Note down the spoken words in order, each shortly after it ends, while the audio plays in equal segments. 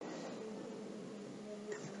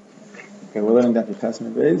Okay, we're learning that the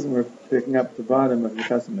Testament Beis, and we're picking up the bottom of the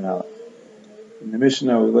Testament Aleph. In the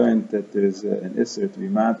Mishnah, we learned that there's an Isser to be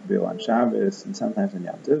matbil on Shabbos and sometimes on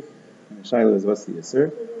Yom Tov. And the Shaila is, what's the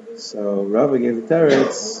Isser? So Rava gave the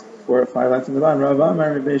teretz 4 or 5 lines in the bottom. Rava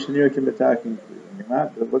Amar Mibei Shanir Kim B'takin Kli. When you're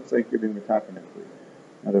matbil, it looks like you're being b'takin a Kli.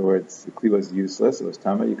 In other words, the Kli was useless, it was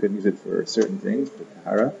tama, you couldn't use it for certain things, for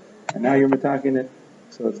tahara, and now you're b'takin it.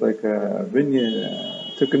 So it's like a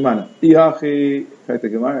binyan, tukun mana. Iachi,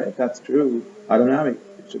 if that's true, Adam Nami,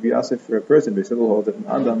 it should be asif for a person, but still holds that an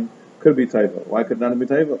Adam could be taival. Why could Adam be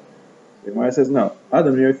taival? The Gemara says no.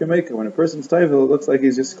 Adam Nirkameka, when a person's taival, it looks like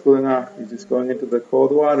he's just cooling off, he's just going into the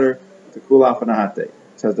cold water to cool off on a hot day.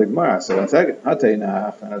 Says the Gemara, so 1 second, hot day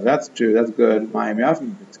nach, and if that's true, that's good. Mayim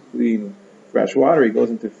Yafim, it's clean, fresh water, he goes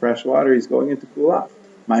into fresh water, he's going in to cool off.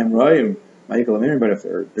 Mayim Royim, Ma'ikalamim, but if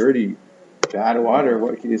they're dirty, bad water,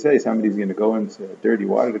 what can you say? Somebody's going to go into dirty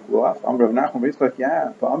water to cool off. Amr of Nachum Yitzchak,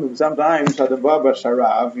 yeah. Sometimes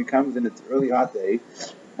he comes in, it's a really hot day,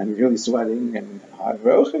 and he's really sweating, and hot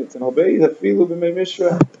rochitz, and obey the filu b'mei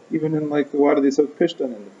mishra, even in like the water they soak pishtan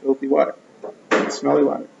in, the filthy water, the smelly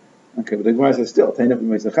water. Okay, but the Gemara says still, tainaf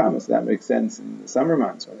b'mei zachamas, that makes sense in the summer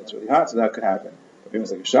months when it's really hot, so that could happen. But if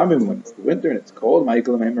it's like a shamim, when it's the winter and it's cold,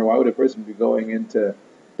 Michael and why would a person be going into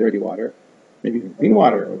dirty water? Maybe even clean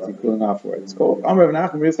water, or it's cooling off where it's cold. Amr of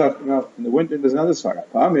Nachum Yitzchak, in the winter there's another svara.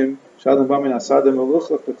 Pamim, Shalom Bamin Asadim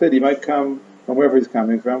Meluchlach B'Tid, he might come from wherever he's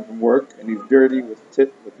coming from work, and he's dirty with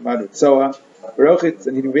tit, with mud, with soa, Barochitz,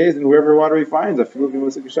 and he'd bathe in wherever water he finds,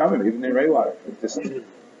 even in rainwater. He's just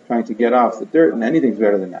trying to get off the dirt, and anything's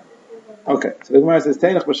better than that. Okay, so the Gemara says,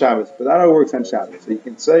 Tainach b'Shabbos, but that all works on Shabbos. So you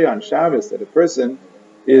can say on Shabbos that a person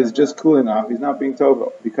is just cooling off, he's not being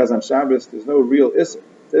tovel, because on Shabbos there's no real Isser.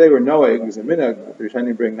 Today we're Noah, there's a minhag that they're trying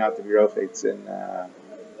to bring not to be rochitz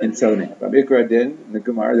in Sonin. But Mikra Din, in the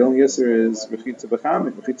Gemara, the only Yisr is Rechitza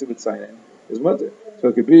B'Chamin, Rechitza B'Tzayin, his mother. So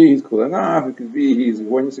it could be he's cooling off, it could be he's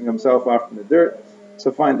rinsing himself off from the dirt.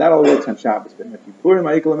 So fine, that all works on Shabbos. But if you pour in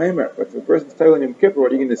Ma'ikal Meimer, but if a person's Tailing on Yom Kippur,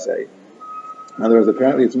 what are you going to say? In other words,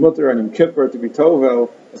 apparently it's mutter on Yom Kippur to be Tovel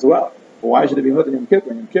as well. But why should it be mutter on Yom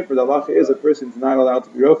Kippur? On Yom Kippur, the halacha is a person's not allowed to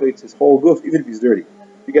be rochitz his whole goof, even if he's dirty.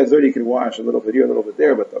 If he gets dirty, he can wash a little bit here, a little bit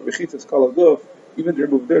there, but the Rechitzas Kol Guf, even to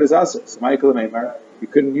remove dirt is asur. So Michael Meimer, he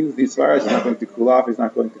couldn't use these svaras, he's not going to cool off, he's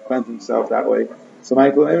not going to cleanse himself that way. So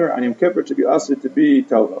Michael Meimer, on Yom Kippur, it should be asur to be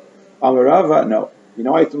Tovel. Amar Rava, no. You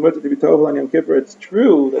know why it's mutter to be Tovel on Yom Kippur? It's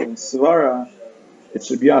true that in Svara, it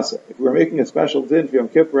should be asur. If we were making a special din for Yom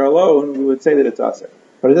Kippur alone, we would say that it's asur.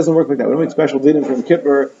 But it doesn't work like that. We don't make special din for Yom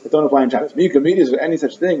Kippur that don't apply on Shabbos. Miyukamidis or any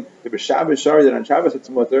such thing. If it's Shabbos Shari, that on Shabbos it's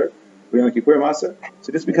mutter. Yom Kippur Masa.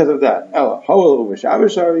 So just because of that, Ella, Hoel with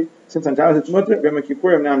Shabbos Shari, since on Shabbos it's mutter, Yom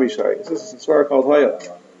Kippur Nami Shari. This is a svara called Hoel,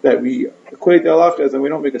 that we equate the halachas and we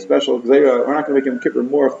don't make a special gzeira. We're not going to make Yom Kippur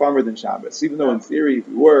more farmer than Shabbos, even though in theory, if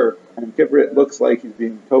we were, on Yom Kippur it looks like he's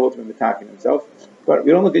being told to be attacking himself. But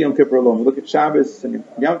we don't look at Yom Kippur alone. We look at Shabbos and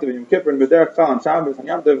Yom Tov and Yom Kippur, and B'derech Kal on Shabbos and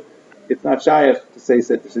Yom Tov, it's not shaykh to say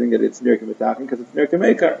that it's Nirkim Attacking, because it's Nirkim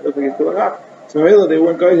Meikar. It looks like it's cooling off. So they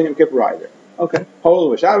weren't going to Yom Kippur either. Okay. Hoel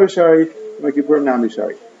with Shabbos Shari, Yom Kippur Nami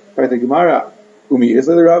Shari. By the Gemara, Umi is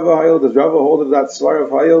the Rava Hayil. Does Rava hold of that svar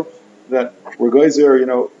of Hayil that we're geyser,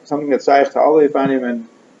 something that's shaykh to all him, and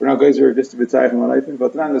we're not geyser just to be shaykh in one life?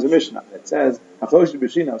 But then there's a Mishnah that says, Achosh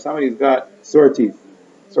b'shina, somebody's got sore teeth,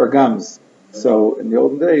 sore gums. So in the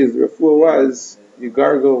olden days, the refuah was you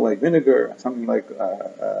gargle like vinegar, something like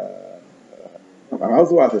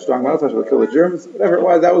mouthwash, a strong mouthwash will kill the germs, whatever it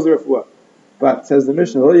was, that was the refuah. But says the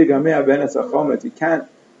Mishnah, Lo yigamea benes achomet, you can't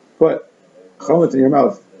put chomet in your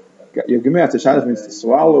mouth. Yigamea to shadas means to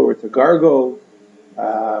swallow or to gargle,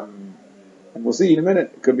 and we'll see in a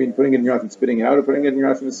minute. It could be putting it in your mouth and spitting it out, or putting it in your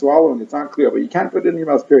mouth and swallowing. It's not clear, but you can't put it in your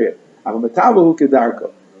mouth. Period.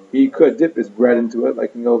 He could dip his bread into it,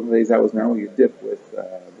 like in the olden days. That was normally you dip with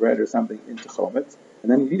bread or something into chometz,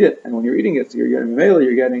 and then you eat it. And when you're eating it, so you're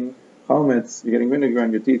getting chometz, you're getting vinegar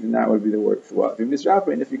on your teeth, and that would be the word for what? And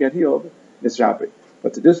if you get healed, nisrape.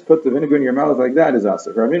 But to just put the vinegar in your mouth like that is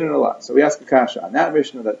asur. Ramin a lot. So we ask a kasha on that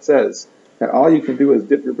Mishnah that says that all you can do is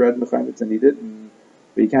dip your bread in the chometz and eat it,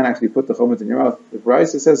 but you can't actually put the chometz in your mouth. The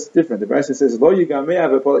Beitzah says different. The Beitzah says lo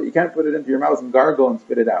yigamea v'polet. You can't put it into your mouth and gargle and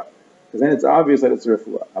spit it out, because then it's obvious that it's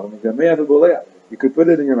refuah. You could put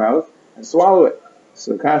it in your mouth and swallow it.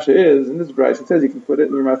 So the kasha is in this Beitzah it says you can put it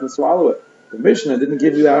in your mouth and swallow it. The Mishnah didn't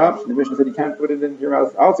give you that option. The Mishnah said you can't put it into your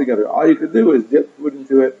mouth altogether. All you could do is dip food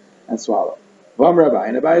into it and swallow. Rabbi.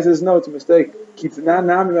 And Rabbi says, no, it's a mistake.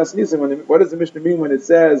 What does the Mishnah mean when it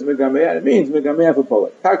says Megamea? It means Megamea for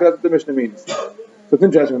Polet. That's what the Mishnah means. So it's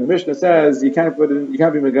interesting when the Mishnah says you can't be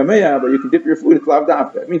Megamea, but you can dip your food. It's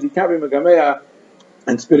lavdafka. It means you can't be Megamea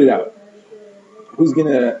and spit it out. who's going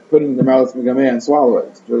to put it in their mouth and swallow it?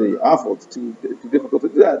 It's really awful. It's too difficult to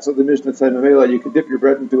do that. So the Mishnah said, Mamela, you could dip your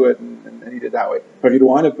bread into it and eat it that way. But if you don't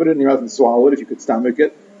want to put it in your mouth and swallow it, if you could stomach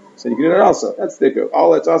it, so you can do that also. That's the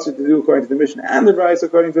all that's also to do according to the Mishnah and the Beitzah,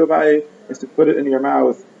 according to Abaye, is to put it in your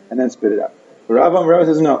mouth and then spit it out. But Rava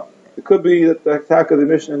says no. It could be that the attack of the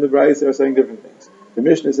Mishnah and the Beitzah are saying different things. The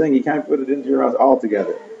Mishnah is saying you can't put it into your mouth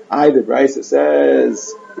altogether. The Beitzah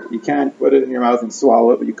says you can't put it in your mouth and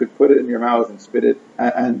swallow it, but you could put it in your mouth and spit it.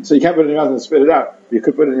 And so you can't put it in your mouth and spit it out, but you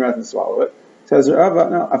could put it in your mouth and swallow it. Says Rava,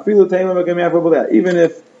 no. Even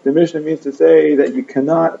if the Mishnah means to say that you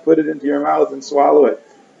cannot put it into your mouth and swallow it,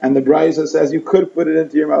 and the Beitzah says you could put it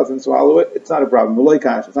into your mouth and swallow it, it's not a problem.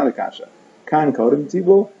 It's not a kasha. Kan kodem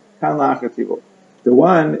tibul, kan lacher tibul. The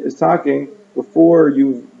one is talking before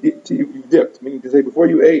you've dipped, meaning to say before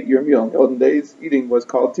you ate your meal. In the olden days, eating was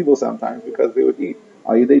called tibul sometimes because they would eat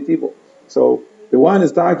al yedei tibul. So the one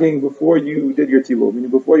is talking before you did your tibul, meaning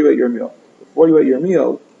before you ate your meal. Before you ate your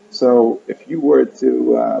meal, so if you were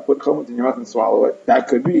to put chomut in your mouth and swallow it, that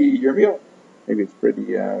could be your meal. Maybe it's a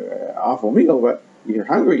pretty awful meal, but you're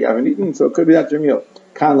hungry, you haven't eaten, so it could be that's your meal.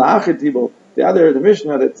 Kan la'achir tibul. The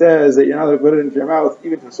Mishnah that says that you're not allowed to put it into your mouth,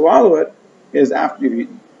 even to swallow it, is after you've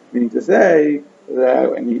eaten. Meaning to say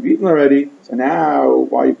that when you've eaten already, so now,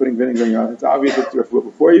 why are you putting vinegar in your mouth? It's obvious it's your food.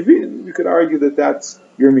 Before you've eaten, you could argue that that's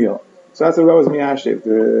your meal. So that's what Rav was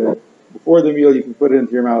miyashiv. Before the meal, you can put it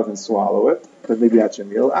into your mouth and swallow it, because maybe that's your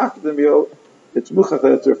meal. After the meal, it's muchach,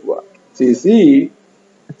 it's your food. So you see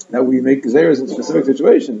that we make gzeros in specific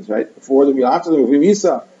situations, right? Before the meal, after the meal, we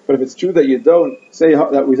misa. But if it's true that you don't say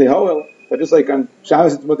that we say hoel, but just like on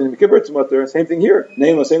Shabbos it's mutter and Kippur it's mutter, same thing here.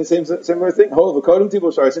 Similar thing. Hoel v'kodem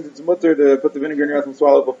tibul shari. Since it's mutter to put the vinegar in your mouth and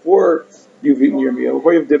swallow it before you've eaten your meal,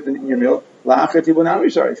 before you've dipped and eaten your meal, la'achar tibul now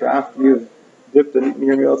shari. So after you've dipped and eaten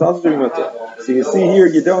your meal, it's also doing mutter. So you see here,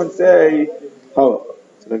 you don't say hoel.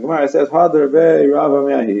 So the Gemara says hadar be Rava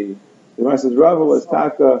me'ahi. The Gemara says Rava was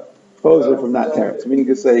taka. Poser from that terms, meaning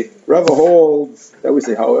to say Rava holds that we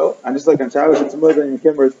say hoel, and just like on Shabbos it's mutter and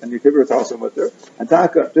your kibbur it's also mutter, and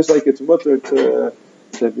taka just like it's mutter to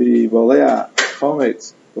be bolea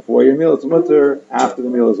chometz before your meal, it's mutter after the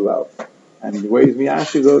meal as well. And the ways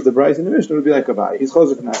miyashi the Beitzah in the Mishnah would be like Abaye. He's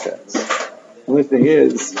choser from that terms. The only thing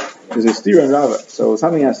is there's a steer in Rava, so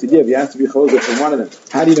something has to give. He has to be choser from one of them.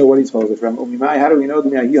 How do you know what he's choser from? How do we know the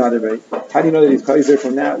miyahi? How do you know that he's choser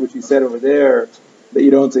from that which he said over there? That you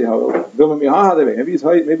don't say hoel. Maybe he's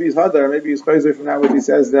hadar, maybe he's chayzer from that which he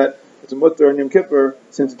says that it's a mutter on Yom Kippur,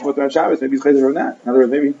 since it's mutter on Shabbos, maybe he's chayzer from that. In other words,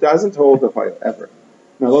 maybe he doesn't hold the hoel ever.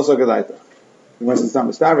 No, also gazaita. He wants to stop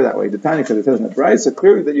the that way. The Tanya, because it says in the Beitzah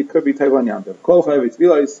clearly that you could be tovel on Yom Tov. Kol chayav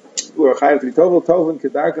tefillos who are chayav to be tovel, tovel and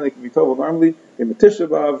kedarkan, they can be tovel normally. In the Tisha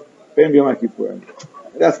B'av, bein b'Yom Kippur.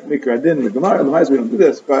 That's the Mikra Adin in the Gemara. The we don't do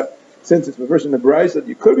this, but since it's the verse in the Beitzah that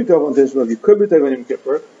you could be tovel on Tisha B'av, you could be tovel on Yom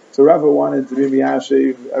Kippur. So Rava wanted to be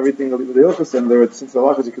miyashiv everything with the hilchos, and since the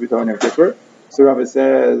halachas you could be told on Yom Kippur. So Rava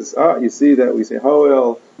says, you see that we say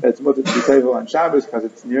hoel, it's mutter to be tovel on Shabbos because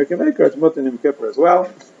it's near Kemekar, it's mutter in Yom Kippur as well.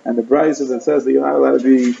 And the Beitzah that says that you're not allowed to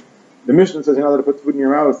be, the Mishnah says you're not allowed to put food in your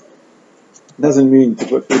mouth, doesn't mean to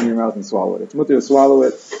put food in your mouth and swallow it. It's mutter to swallow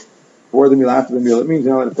it before the meal, after the meal. It means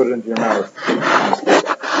you're not allowed to put it into your mouth.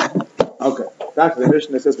 Okay, back to the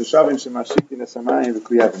Mishnah. It says v'shavin shemashikin esamayim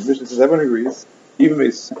v'kliyavim. The Mishnah says everyone agrees.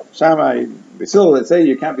 Even Shammai, Basil, let's say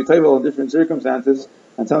you can't be tovel in different circumstances,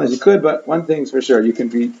 and sometimes you could, but one thing's for sure, you can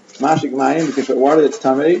be mashik mayim, you can put water that's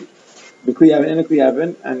tamei, b'kliyavin in a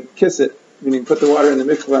kliyavin, and kiss it, meaning put the water in the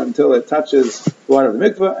mikvah until it touches the water of the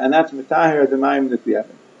mikvah, and that's mitahir the mayim the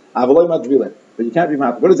kliyavin. Avoloi matvilin, but you can't be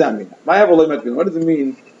matvilin. What does that mean? What does it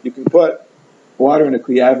mean? You can put water in a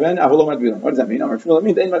kliyavin, avoloi matvilin. What does that mean? It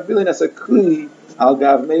means ein matvilin as a kli al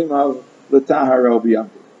gav meimav l'taharo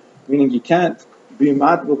b'yamtiv. Meaning you can't be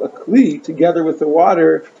matbil a kli together with the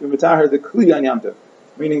water to mitahar the kli on Yom Tov.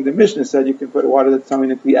 Meaning the Mishnah said you can put water that's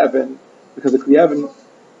coming in a kli even because the kli even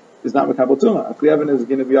is not makabel tuma. A kli even is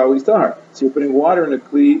going to be always tahar. So you're putting water in a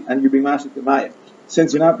kli and you're being mashik the mayim.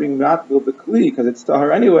 Since you're not being matbil the kli because it's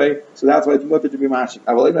tahar anyway, so that's why it's mutter to be mashik.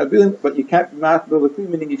 But you can't be matbil the kli,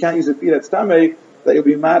 meaning you can't use a kli that's tamei, that you'll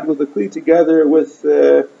be matbil the kli together with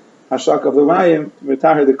hashak of the mayim to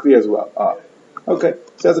mitahar the kli as well. Okay,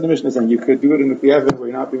 says in the Mishnah saying you could do it in the kliyavin where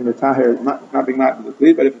you're not being the tahir, not being matbil the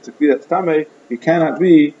kli, but if it's a kli that's tamei, you cannot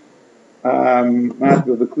be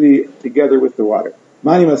matbil the kli together with the water.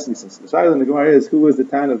 Mani masnisis. The shayla in the Gemara is who is the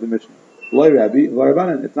tan of the Mishnah? Loi Rabbi, Loi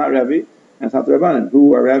Rabbanan. It's not Rabbi, and it's not the Rabbanan.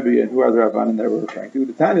 Who are Rabbi and who are the Rabbanan that we're referring to?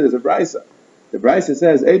 The Tanya is a Beitzah. The Beitzah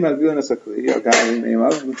says, "Eid matbilin asakli,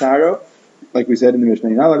 like we said in the Mishnah,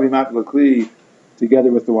 you're not allowed to be matbil kli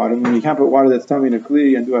together with the water. I mean, you can't put water that's tummy in a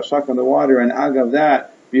kli and do a shak on the water and agav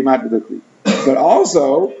that be mat with the kli. But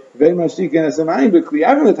also, very mashik in a samayim b'kli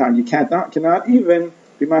even the time you cannot even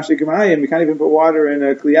be mashik mayim. You can't even put water in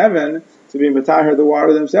a kli even to be mataher the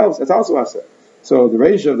water themselves. That's also asa. So the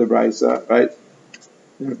ratio of the Beitzah, right?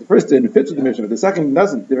 The first fits with the mission, but the second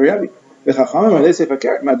doesn't. They're very heavy. You could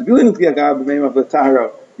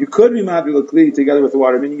be madbil kli together with the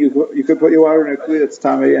water. Meaning you could put your water in a kli that's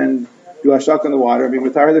tamei and do a shak on the water and be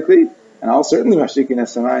mataher the kli. And I'll certainly mashikin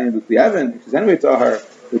as samayim b'kli even, because anyway tahar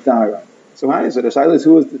the tahara. So the shaila is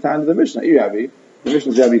who is the time of the Mishnah? Rabbi. The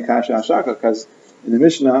Mishnah is Rabbi Kasha Hashaka, because in the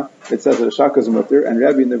Mishnah it says that Hashaka is mutter, and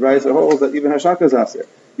Rabbi in the Beitzah holds that even Hashaka is aser.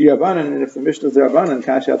 Rabbanan, and if the Mishnah is Rabbanan,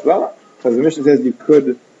 Kasha Atzvala, because the Mishnah says you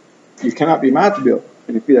cannot be matbil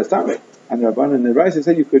in the kli that's tamei, and the Rabbanan in the Beitzah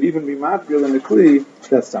said you could even be matbil in the kli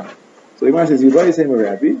that's tamei. So the Gemara says Yibai same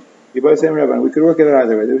Rabbi, Yibai same Rabbanan. We could work it out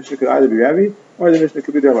either way. The Mishnah could either be Rabbi or the Mishnah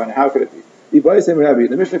could be Rabbanan. How could it be? Yibai same Rabbi.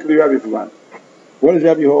 The Mishnah could be Rabbi for one. What does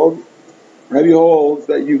Rabbi hold? Rabbi holds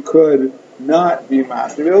that you could not be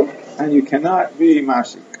matbil and you cannot be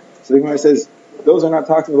mashik. So the Gemara says those are not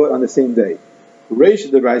talking about on the same day. Reish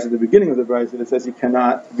of the Beitzah, at the beginning of the Beitzah, it says you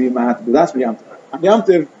cannot be matbil. That's Yom Tov. On Yom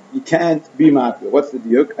Tov, you can't be matbil. What's the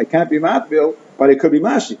diuk? I can't be matbil, but I could be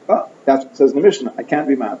mashik. Oh, that's what it says in the Mishnah. I can't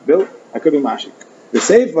be matbil. I could be mashik. The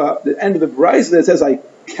Seifa, the end of the Beitzah, that says I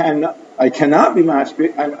cannot be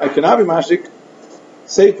mashik. I cannot be mashik.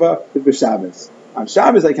 Seifa is b'Shabbos. On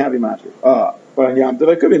Shabbos I can't be mashik. But on Yom Tov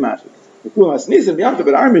I could be mashik. The Kulam Asnisim Yom Tov,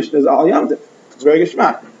 but our Mishnah is all Yom Tov. It's very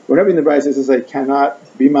geschmack. Whatever in the Beitzah says I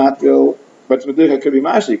cannot be matbil, but I could be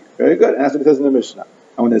mashik. Very good. And that's what it says in the Mishnah.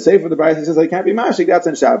 And when they say for the Beitzah says I can't be mashik, that's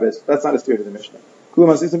on Shabbos. That's not a steer to the Mishnah.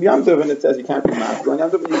 Kulam Asnisim Yom Tov, and it says you can't be matbil. On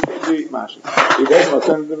Yom Tov you can't be mashik.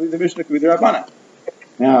 Alternatively, the Mishnah could be the Rabbanan.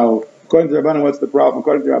 Now, according to the Rabbanan, what's the problem?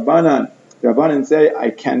 According to the Rabbanan say, I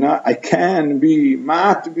can be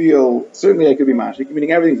matbil, certainly I could be mashik,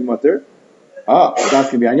 meaning everything's mutter. That's going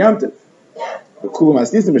to be on Yom Tov. The Kulam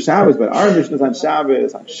Asnisim Shabbos, but our Mishnah is on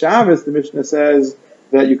Shabbos. On Shabbos, the Mishnah says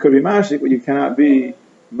that you could be mashik, but you cannot be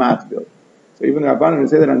matbil. So even the Rabbanan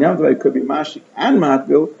say that on Yom Tov I could be mashik and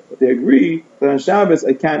matbil, but they agree that on Shabbos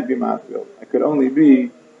I can't be matbil. I could only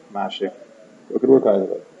be mashik. So it could work either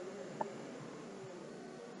way.